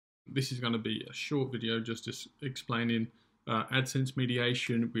this is going to be a short video just explaining Adsense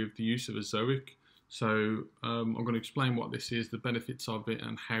mediation with the use of Ezoic. So I'm going to explain what this is, the benefits of it,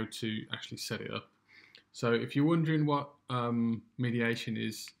 and how to actually set it up. So if you're wondering what mediation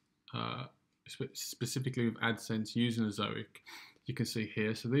is, specifically with Adsense using Ezoic, you can see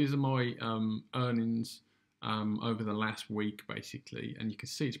here. So these are my earnings over the last week, basically, and you can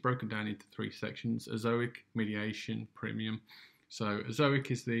see it's broken down into 3 sections: Ezoic, Mediation, Premium. So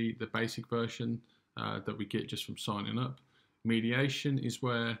Ezoic is the basic version that we get just from signing up. Mediation is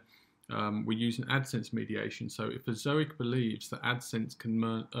where we're using Adsense mediation. So if Ezoic believes that Adsense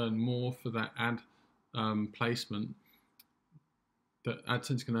can earn more for that ad placement, that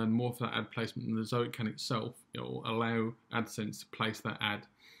Adsense can earn more for that ad placement than Ezoic can itself, it will allow Adsense to place that ad,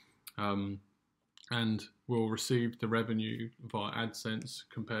 and will receive the revenue via Adsense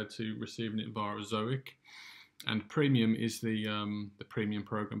compared to receiving it via Ezoic. And Premium is the premium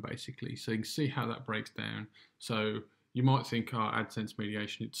program, basically. So you can see how that breaks down. So you might think, oh, Adsense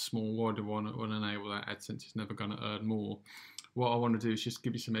mediation, it's small, why do I want to enable that? Adsense is never going to earn more. What I want to do is just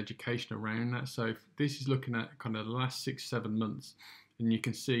give you some education around that. So if this is looking at kind of the last 6-7 months, and you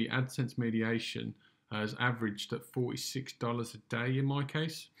can see Adsense mediation has averaged at $46 a day in my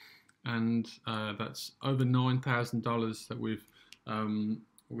case, and that's over $9,000 that we've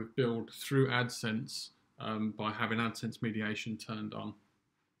billed through Adsense by having Adsense mediation turned on.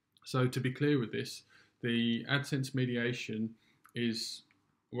 So to be clear with this, the Adsense mediation is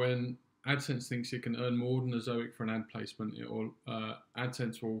when Adsense thinks it can earn more than Ezoic for an ad placement,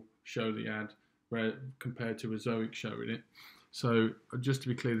 Adsense will show the ad compared to Ezoic showing it. So just to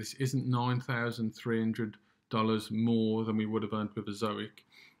be clear, this isn't $9,300 more than we would have earned with Ezoic.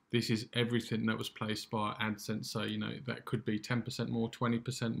 This is everything that was placed by Adsense. So, you know, that could be 10% more,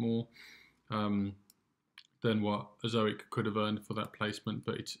 20% more than what Ezoic could have earned for that placement,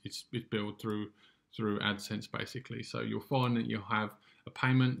 but it's billed through Adsense, basically. So you'll find that you'll have a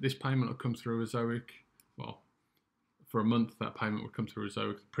payment. This payment will come through Ezoic. Well, for a month, that payment would come through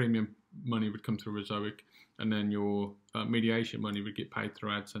Ezoic. The premium money would come through Ezoic, and then your mediation money would get paid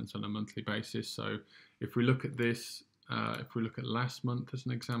through Adsense on a monthly basis. So if we look at this, if we look at last month as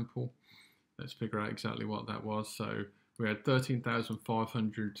an example, let's figure out exactly what that was. So we had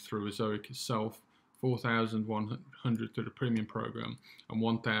 13,500 through Ezoic itself, 4,100 through the premium program, and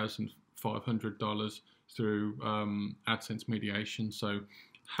 $1,500 through Adsense mediation. So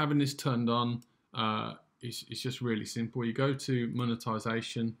having this turned on is just really simple. You go to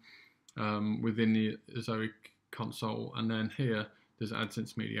monetization within the Ezoic console, and then here there's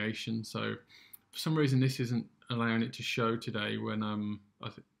Adsense mediation. So for some reason this isn't allowing it to show today when I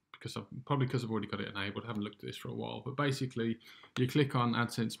think because I've already got it enabled. I haven't looked at this for a while, but basically you click on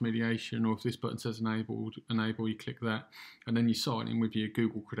Adsense mediation, or if this button says enable, you click that, and then you sign in with your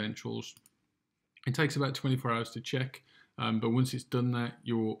Google credentials. It takes about 24 hours to check, but once it's done that,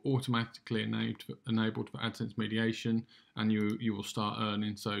 you're automatically enabled for Adsense mediation, and you will start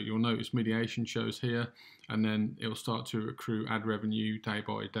earning. So you'll notice mediation shows here, and then it will start to accrue ad revenue day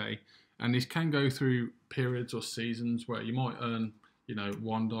by day. And this can go through periods or seasons where you might earn, you know,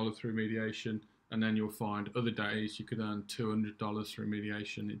 $1 through mediation, and then you'll find other days you could earn $200 through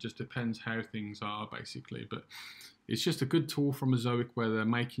mediation. It just depends how things are, basically. But it's just a good tool from Ezoic where they're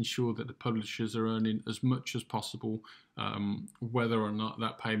making sure that the publishers are earning as much as possible, whether or not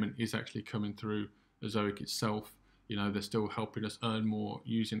that payment is actually coming through Ezoic itself. You know, they're still helping us earn more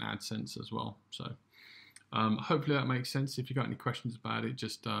using Adsense as well. So hopefully that makes sense. If you've got any questions about it,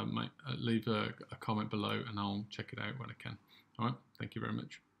 just leave a comment below and I'll check it out when I can. All right, thank you very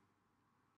much.